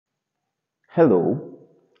Hello,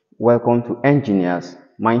 welcome to Engineers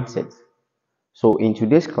Mindset. So in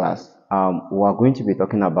today's class, we are going to be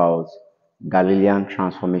talking about Galilean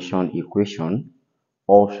transformation equation,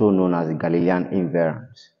 also known as the Galilean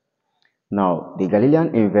invariance. Now, the Galilean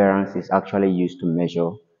invariance is actually used to measure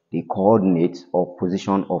the coordinates or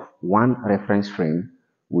position of one reference frame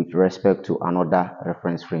with respect to another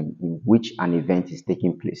reference frame in which an event is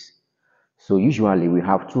taking place. So usually we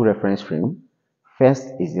have two reference frames.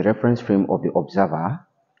 First is the reference frame of the observer,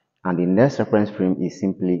 and the next reference frame is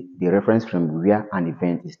simply the reference frame where an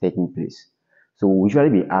event is taking place. So we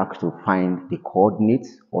usually be asked to find the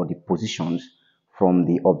coordinates or the positions from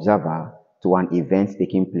the observer to an event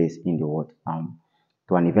taking place in the what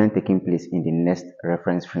to an event taking place in the next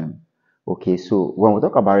reference frame. Okay, so when we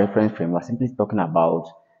talk about reference frame, we're simply talking about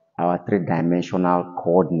our three-dimensional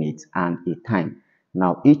coordinates and a time.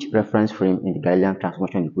 Now, each reference frame in the Galilean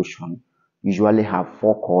transformation equation usually have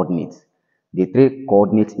four coordinates, the three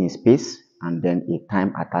coordinates in space and then a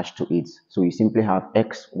time attached to it. So you simply have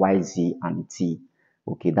x, y, z, and t.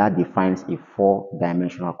 Okay, that defines a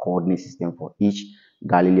four-dimensional coordinate system for each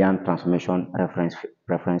Galilean transformation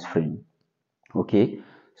reference frame. Okay,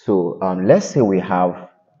 so let's say we have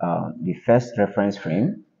the first reference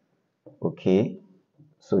frame. Okay,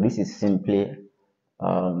 so this is simply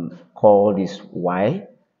call this y,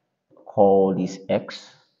 call this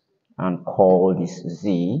x, and call this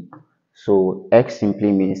z. So x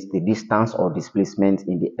simply means the distance or displacement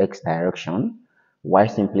in the x direction, y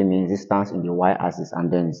simply means distance in the y axis,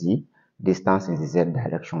 and then z, distance in the z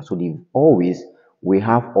direction. So we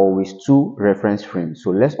have always two reference frames. So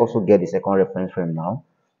let's also get the second reference frame now.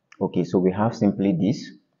 Okay, so we have simply this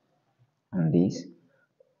and this.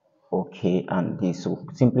 Okay, and this. So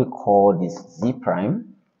simply call this z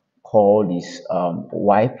prime, call this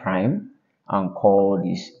y prime, and call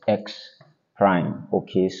this x prime.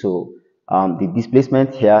 Okay, so the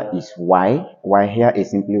displacement here is y here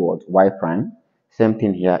is simply what, y prime, same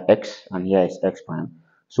thing here, x, and here is x prime.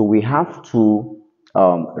 So we have two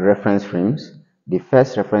reference frames. The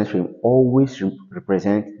first reference frame always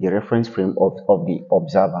represents the reference frame of the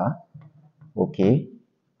observer. Okay,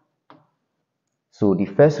 so the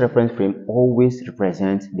first reference frame always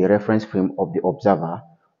represents the reference frame of the observer,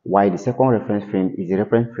 while the second reference frame is the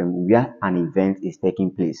reference frame where an event is taking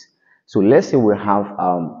place. So let's say we have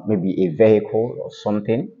maybe a vehicle or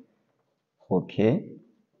something. Okay,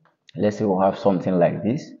 let's say we have something like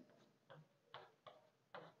this.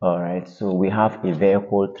 All right, so we have a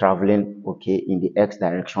vehicle traveling, okay, in the x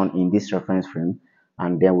direction in this reference frame,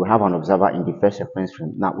 and then we have an observer in the first reference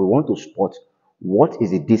frame. Now we want to spot what is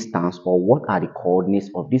the distance or what are the coordinates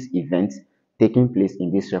of this event taking place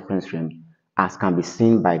in this reference frame, as can be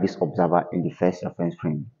seen by this observer in the first reference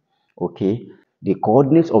frame. Okay, the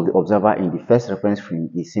coordinates of the observer in the first reference frame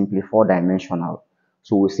is simply four-dimensional.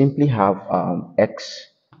 So we simply have x,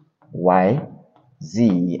 y,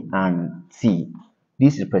 z, and t.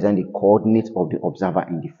 This represents the coordinates of the observer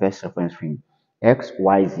in the first reference frame. X,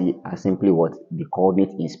 Y, Z are simply what? The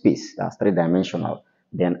coordinates in space. That's three-dimensional.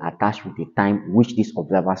 Then attached with the time which this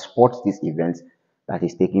observer spots this event that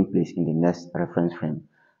is taking place in the next reference frame.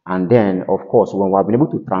 And then, of course, when we have been able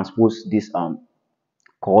to transpose this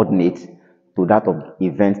coordinate to that of the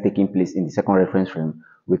event taking place in the second reference frame,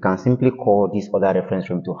 we can simply call this other reference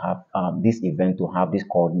frame to have this event to have this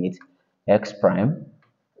coordinate x prime,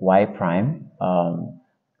 y prime,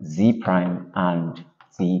 z prime, and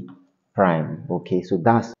t prime. Okay, so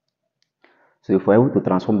if we're able to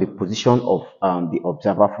transform the position of the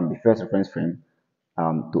observer from the first reference frame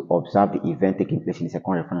to observe the event taking place in the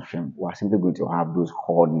second reference frame, we are simply going to have those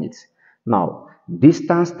coordinates. Now,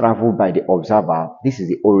 distance traveled by the observer, this is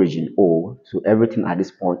the origin O, so everything at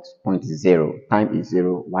this point is zero, time is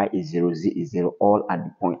zero, y is zero, z is zero, all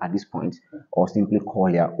at this point, or simply call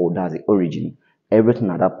here O, that's the origin.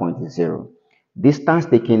 Everything at that point is zero. Distance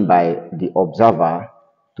taken by the observer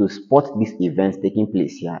to spot this event taking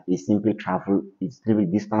place here is simply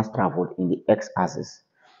distance traveled in the x-axis.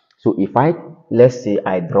 So if let's say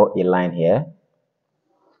I draw a line here,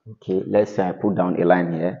 okay, let's say I put down a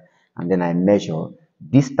line here, and then I measure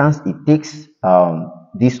distance it takes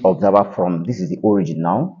this observer from, this is the origin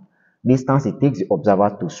now, distance it takes the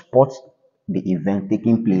observer to spot the event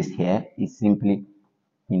taking place here is simply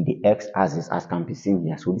in the x-axis, as can be seen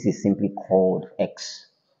here. So this is simply called x.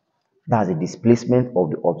 That's the displacement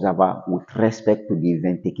of the observer with respect to the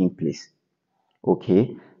event taking place.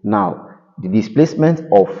 Okay, now the displacement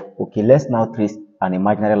of, okay, let's now trace an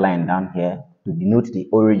imaginary line down here to denote the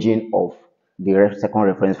origin of the second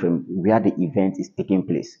reference frame where the event is taking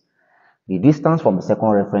place. The distance from the second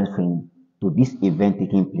reference frame to this event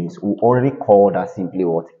taking place, we already call that simply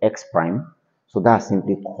what, x prime. So that's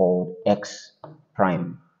simply called x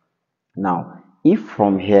prime. Now, if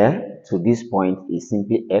from here to this point is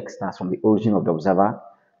simply x, that's from the origin of the observer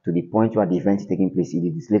to the point where the event is taking place, it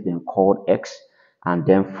is displayed and called x, and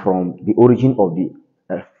then from the origin of the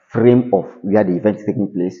frame of where the event is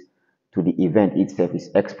taking place to the event itself is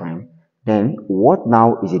x prime. Then what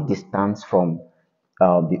now is a distance from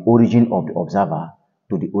the origin of the observer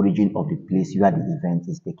to the origin of the place where the event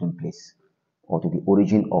is taking place, or to the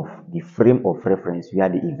origin of the frame of reference where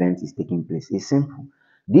the event is taking place? It's simple.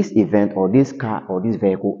 This event or this car or this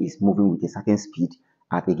vehicle is moving with a certain speed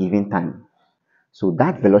at a given time. So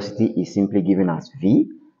that velocity is simply given as v,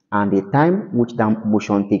 and the time which that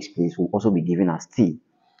motion takes place will also be given as t.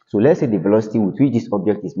 So let's say the velocity with which this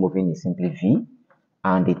object is moving is simply v,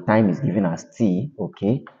 and the time is given as t.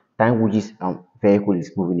 Okay, time which this vehicle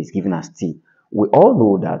is moving is given as t. We all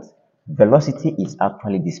know that velocity is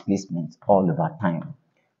actually displacement all over time.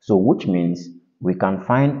 So which means we can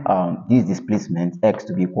find this displacement x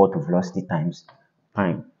to be equal to velocity times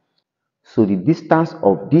time. So the distance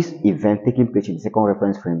of this event taking place in the second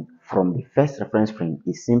reference frame from the first reference frame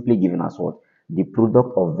is simply given as what? The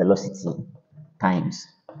product of velocity times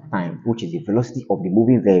time, which is the velocity of the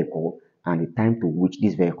moving vehicle and the time to which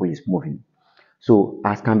this vehicle is moving. So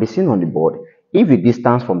as can be seen on the board, if the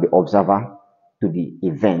distance from the observer to the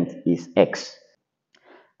event is x,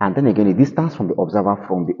 and then again, the distance from the observer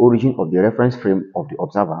from the origin of the reference frame of the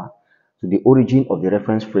observer to the origin of the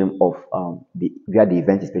reference frame of where the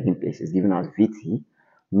event is taking place is given as Vt.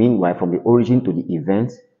 Meanwhile, from the origin to the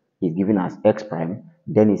event is given as x prime.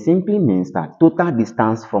 Then it simply means that total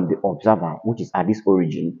distance from the observer, which is at this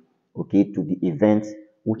origin, okay, to the event,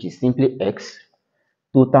 which is simply x,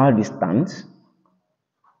 total distance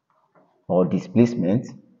or displacement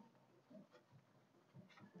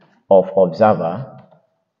of observer,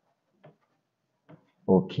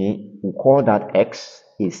 okay, we call that x,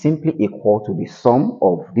 is simply equal to the sum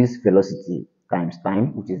of this velocity times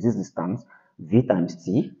time, which is this distance, v times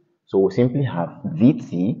t. So we simply have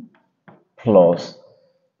vt plus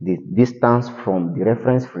the distance from the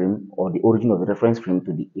reference frame or the origin of the reference frame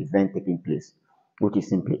to the event taking place, which is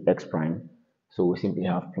simply x prime. So we simply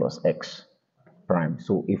have plus x prime.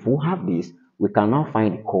 So if we have this, we can now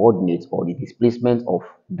find the coordinates or the displacement of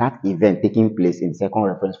that event taking place in the second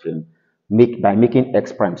reference frame by making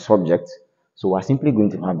x prime subject. So we're simply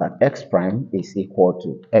going to have that x prime is equal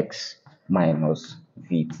to x minus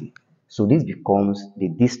vt. So this becomes the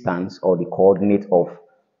distance or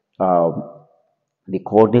um, the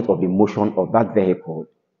coordinate of the motion of that vehicle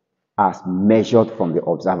as measured from the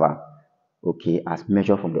observer. Okay, as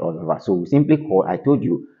measured from the observer. So we simply call, I told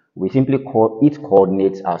you, we simply call its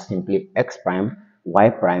coordinates as simply x prime, y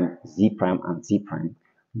prime, z prime, and t prime.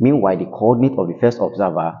 Meanwhile, the coordinate of the first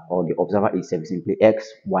observer or the observer itself is simply x,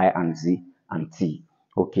 y, and z, and t.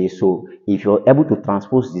 Okay, so if you're able to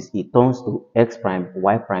transpose this, it turns to x prime,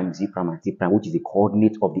 y prime, z prime, and t prime, which is the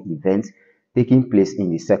coordinate of the event taking place in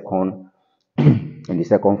the second in the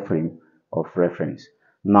second frame of reference.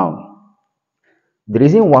 Now, the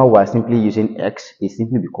reason why we are simply using x is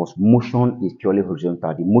simply because motion is purely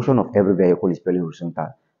horizontal. The motion of every vehicle is purely horizontal.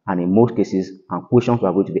 And in most cases, and questions we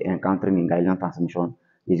are going to be encountering in Galilean transformation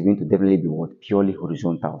is going to definitely be what? Purely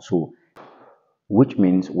horizontal. So, which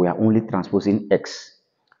means we are only transposing x.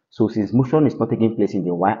 So, since motion is not taking place in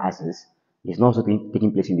the y-axis, it's not also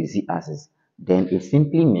taking place in the z-axis, then it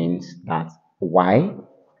simply means that y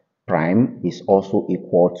prime is also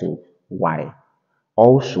equal to y.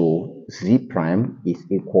 Also, z prime is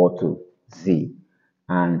equal to z,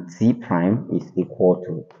 and t prime is equal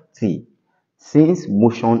to t. Since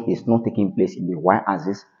motion is not taking place in the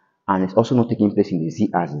y-axis and it's also not taking place in the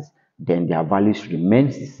z-axis, then their values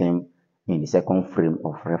remains the same in the second frame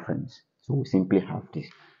of reference. So we simply have this.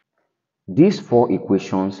 These four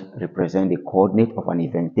equations represent the coordinate of an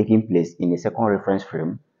event taking place in the second reference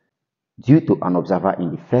frame due to an observer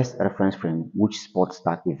in the first reference frame which spots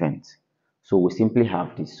that event. So we simply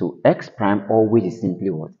have this. So x prime always is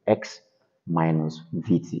simply what? X minus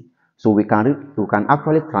vt. So we can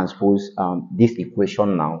actually transpose this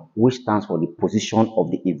equation now, which stands for the position of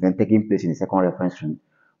the event taking place in the second reference frame.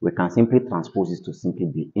 We can simply transpose this to simply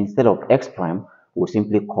be, instead of x prime, we'll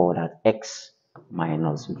simply call that x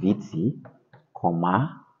minus vt,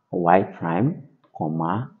 comma, y prime,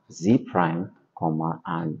 comma, z prime, comma,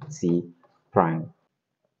 and t prime.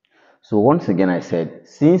 So once again, I said,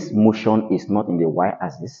 since motion is not in the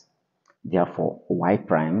y-axis, therefore y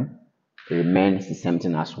prime remains the same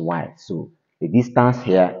thing as y. So the distance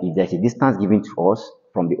here, if there's a distance given to us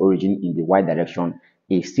from the origin in the y direction,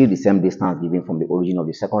 is still the same distance given from the origin of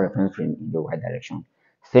the second reference frame in the y direction.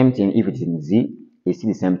 Same thing if it's in z, is still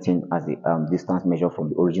the same thing as the distance measured from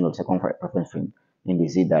the origin of second reference frame in the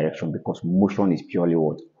z direction, because motion is purely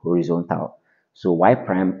what? Horizontal. So y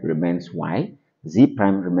prime remains y, z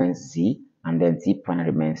prime remains z, and then t prime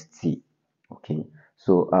remains t. Okay,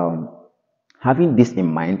 so having this in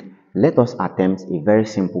mind, let us attempt a very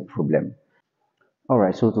simple problem. All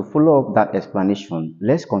right, so to follow up that explanation,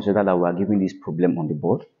 let's consider that we are given this problem on the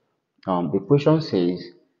board. The question says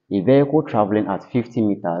a vehicle traveling at 50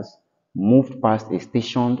 meters moved past a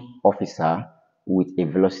stationed officer with a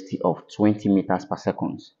velocity of 20 meters per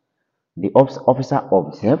second. The officer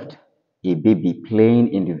observed a baby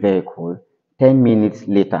playing in the vehicle 10 minutes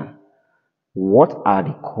later. What are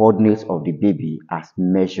the coordinates of the baby as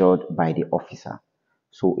measured by the officer?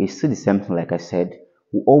 So it's still the same thing, like I said.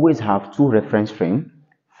 We always have two reference frames.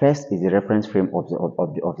 First is the reference frame of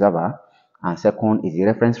the observer, and second is the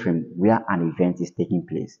reference frame where an event is taking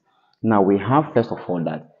place. Now we have first of all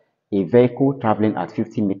that a vehicle traveling at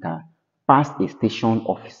 50 meters passed a station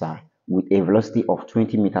officer with a velocity of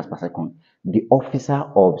 20 meters per second. The officer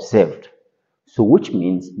observed. So which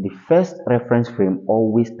means the first reference frame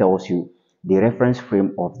always tells you the reference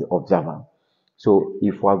frame of the observer. So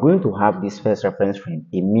if we are going to have this first reference frame,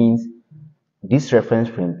 it means this reference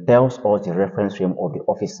frame tells us the reference frame of the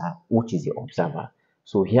officer, which is the observer.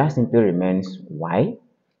 So here simply remains y,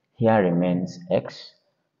 here remains x,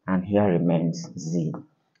 and here remains z.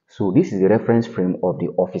 So this is the reference frame of the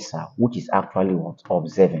officer, which is actually what?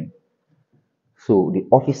 Observing. So the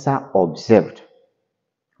officer observed.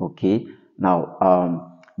 Okay,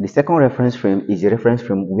 now the second reference frame is the reference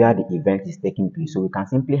frame where the event is taking place. So we can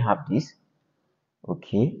simply have this.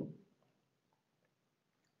 Okay,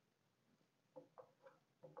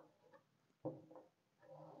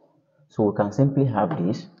 so we can simply have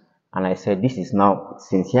this, and I said this is now,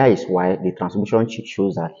 since here is y, the transformation sheet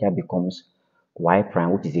shows that here becomes y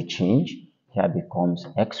prime, which is a change, here becomes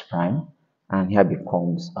x prime, and here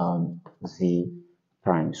becomes z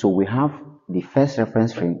prime. So we have the first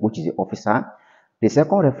reference frame, which is the officer. The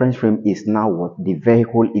second reference frame is now what? The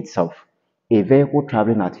vehicle itself. A vehicle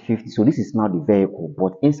traveling at 50. So this is now the vehicle,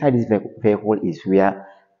 but inside this vehicle is where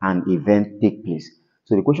an event takes place.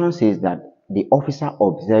 So the question says that the officer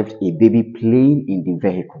observed a baby playing in the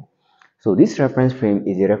vehicle. So this reference frame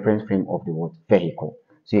is the reference frame of the word vehicle.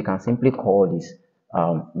 So you can simply call this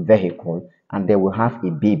vehicle, and then we'll have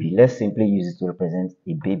a baby. Let's simply use it to represent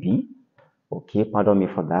a baby. Okay, pardon me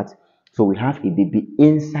for that. So we have a baby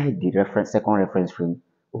inside the second reference frame,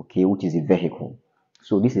 okay, which is a vehicle.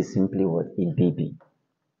 So this is simply what? A baby.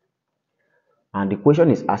 And the question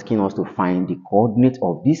is asking us to find the coordinate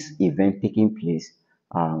of this event taking place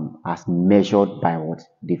as measured by what?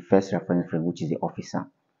 The first reference frame, which is the officer.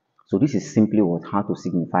 So this is simply what? How to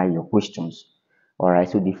signify your questions. All right,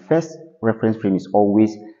 so the first reference frame is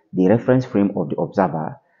always the reference frame of the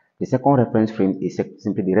observer. The second reference frame is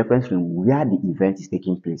simply the reference frame where the event is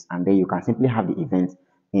taking place, and then you can simply have the event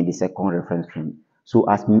in the second reference frame. So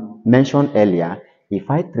as mentioned earlier, if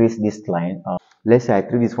I trace this line, let's say I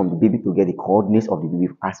trace this from the baby to get the coordinates of the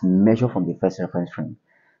baby as measured from the first reference frame.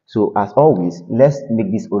 So as always, let's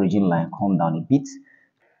make this origin line come down a bit.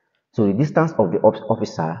 So the distance of the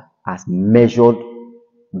officer as measured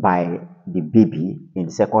by the baby in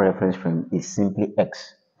the second reference frame is simply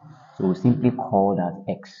x. So we simply call that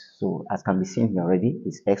x. So as can be seen here already,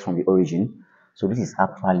 it's x from the origin. So this is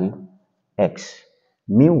actually x.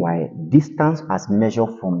 Meanwhile, distance as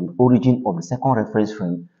measured from the origin of the second reference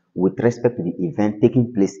frame with respect to the event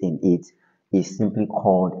taking place in it is simply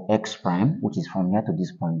called x prime, which is from here to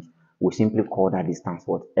this point. We simply call that distance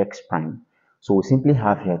what? X prime. So we simply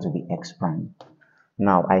have here to be x prime.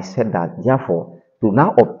 Now, I said that, therefore, to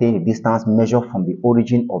now obtain the distance measured from the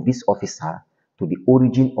origin of this officer to the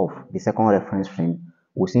origin of the second reference frame,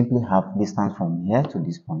 we simply have distance from here to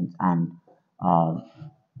this point, and uh,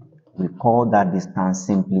 we call that distance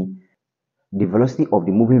simply the velocity of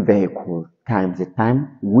the moving vehicle times the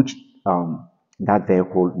time which that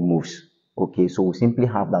vehicle moves. Okay, so we simply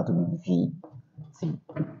have that to be VT.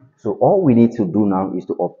 So all we need to do now is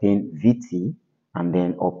to obtain VT and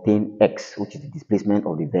then obtain X, which is the displacement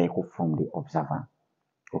of the vehicle from the observer.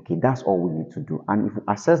 Okay, that's all we need to do. And if we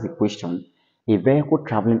assess the question, a vehicle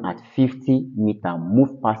traveling at 50 meters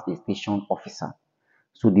moved past a station officer.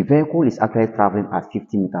 So the vehicle is actually traveling at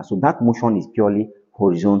 50 meters. So that motion is purely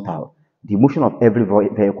horizontal. The motion of every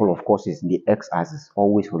vehicle, of course, is in the x-axis,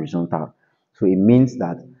 always horizontal. So it means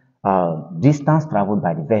that distance traveled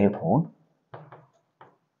by the vehicle,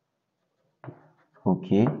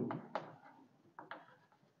 okay,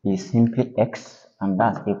 is simply x, and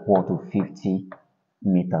that's equal to 50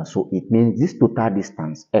 meters. So it means this total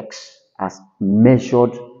distance, x, as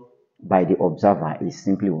measured by the observer is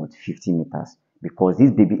simply what? 50 meters, because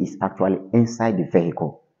this baby is actually inside the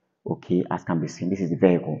vehicle. Okay, as can be seen, this is the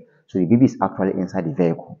vehicle. So the baby is actually inside the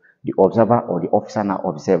vehicle. The observer or the officer now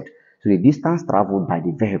observed. So the distance traveled by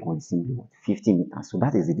the vehicle is simply what? 50 meters. So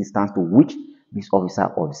that is the distance to which this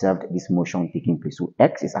officer observed this motion taking place. So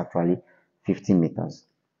x is actually 50 meters.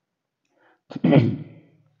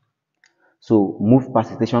 So move past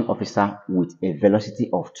the station officer with a velocity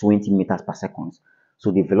of 20 meters per second.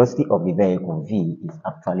 So the velocity of the vehicle V is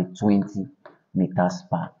actually 20 meters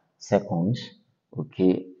per second.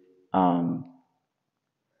 Okay.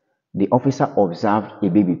 The officer observed a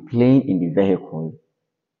baby playing in the vehicle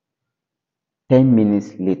 10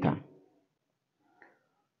 minutes later.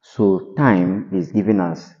 So time is given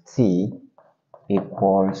as T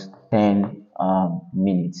equals 10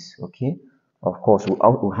 minutes. Okay. Of course, we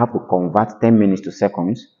have to convert 10 minutes to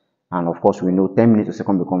seconds. And of course, we know 10 minutes to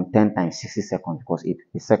second become 10 times 60 seconds, because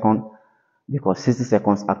because 60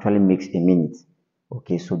 seconds actually makes a minute.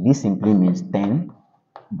 Okay, so this simply means 10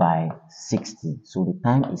 by 60. So the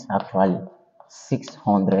time is actually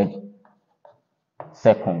 600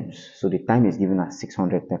 seconds. So the time is given as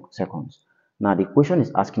 600 seconds. Now the question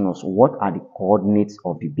is asking us, what are the coordinates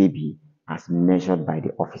of the baby as measured by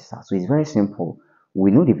the officer? So it's very simple.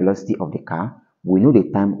 We know the velocity of the car. We know the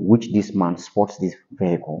time which this man spots this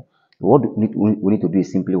vehicle. What we need to do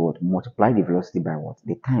is simply what? Multiply the velocity by what?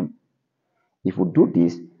 The time. If we do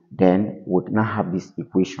this, then we now have this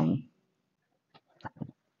equation.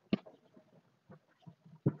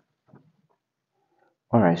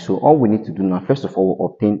 All right, so all we need to do now, first of all, we'll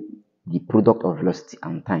obtain the product of velocity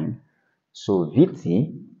and time. So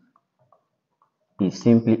Vt is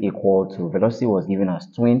simply equal to, velocity was given as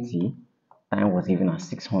 20, time was given as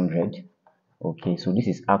 600. Okay, so this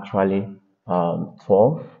is actually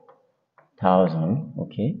 12,000,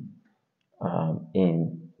 okay,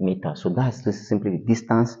 in meters. So that's just simply the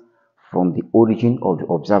distance from the origin of the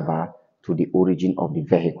observer to the origin of the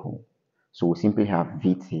vehicle. So we simply have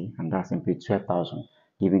Vt, and that's simply 12,000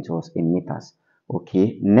 given to us in meters.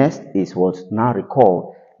 Okay, next is what? Now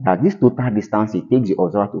recall that this total distance it takes the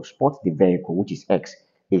observer to spot the vehicle, which is x,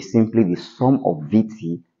 is simply the sum of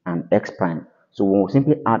Vt and x prime. So when we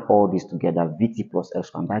simply add all this together, Vt plus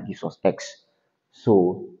x prime, that gives us x.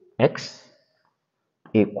 So x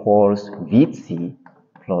equals Vt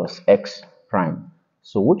plus x prime.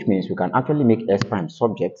 So which means we can actually make s prime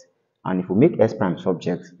subject, and if we make s prime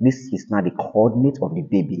subject, this is now the coordinate of the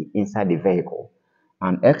baby inside the vehicle,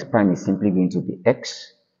 and x prime is simply going to be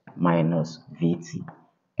x minus Vt.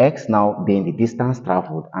 X now being the distance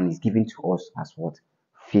traveled and is given to us as what?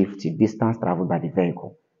 50. Distance traveled by the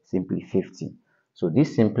vehicle, simply 50. So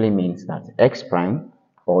this simply means that x prime,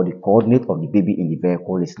 or the coordinate of the baby in the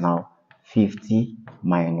vehicle, is now 50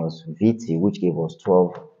 minus Vt, which gave us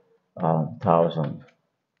 12,000.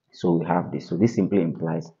 So we have this. So this simply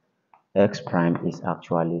implies x prime is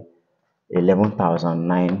actually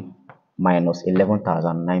 11,009 minus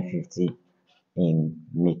 11,950 in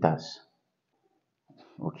meters.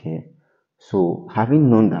 Okay, so having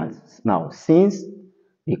known that, now since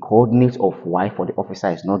the coordinate of y for the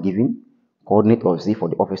officer is not given, coordinate of z for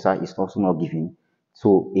the officer is also not given,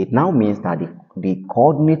 so it now means that the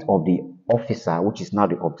coordinate of the officer, which is now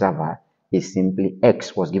the observer, is simply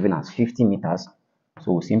x was given as 50 meters.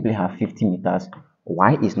 So we simply have 50 meters.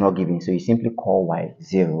 Y is not given, so you simply call y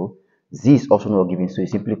 0. Z is also not given, so you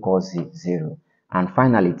simply call z 0. And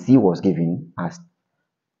finally, t was given as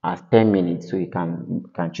 10 minutes, so you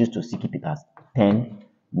can choose to keep it as 10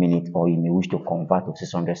 minutes, or you may wish to convert to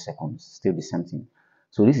 600 seconds, still the same thing.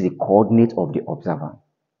 So this is the coordinate of the observer.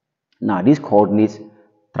 Now this coordinate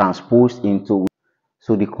transposed into,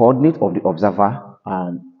 so the coordinate of the observer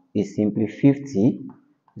is simply 50,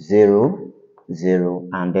 0, 0,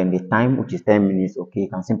 and then the time, which is 10 minutes. Okay, you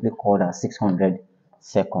can simply call that 600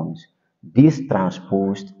 seconds. This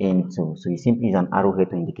transposed into, so you simply use an arrowhead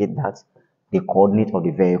to indicate that the coordinate of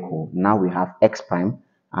the vehicle. Now we have x prime,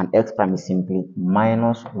 and x prime is simply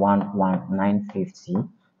minus 11950.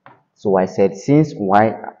 So I said, since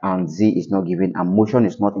y and z is not given and motion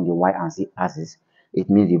is not in the y and z axis, it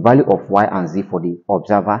means the value of y and z for the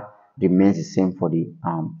observer remains the same for the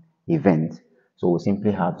event. So we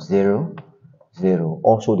simply have 0, 0.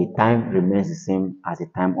 Also, the time remains the same as the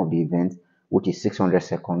time of the event, which is 600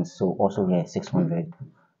 seconds. So also here 600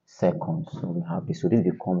 seconds. So we have this. So this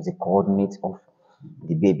becomes the coordinate of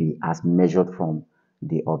the baby as measured from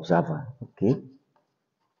the observer. Okay,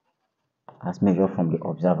 as measured from the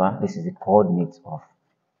observer, this is the coordinates of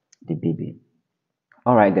the baby.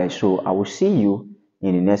 All right, guys. So I will see you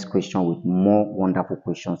in the next question with more wonderful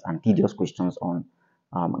questions and tedious questions on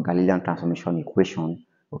Galilean transformation equation.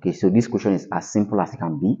 Okay, so this question is as simple as it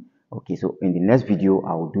can be. Okay, so in the next video,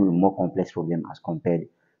 I will do a more complex problem as compared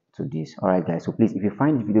to this. All right, guys. So please, if you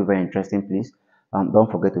find this video very interesting, please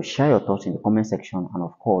don't forget to share your thoughts in the comment section, and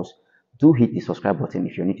of course, do hit the subscribe button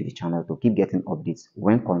if you're new to the channel to keep getting updates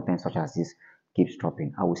when content such as this keeps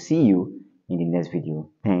dropping. I will see you in the next video.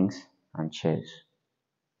 Thanks and cheers.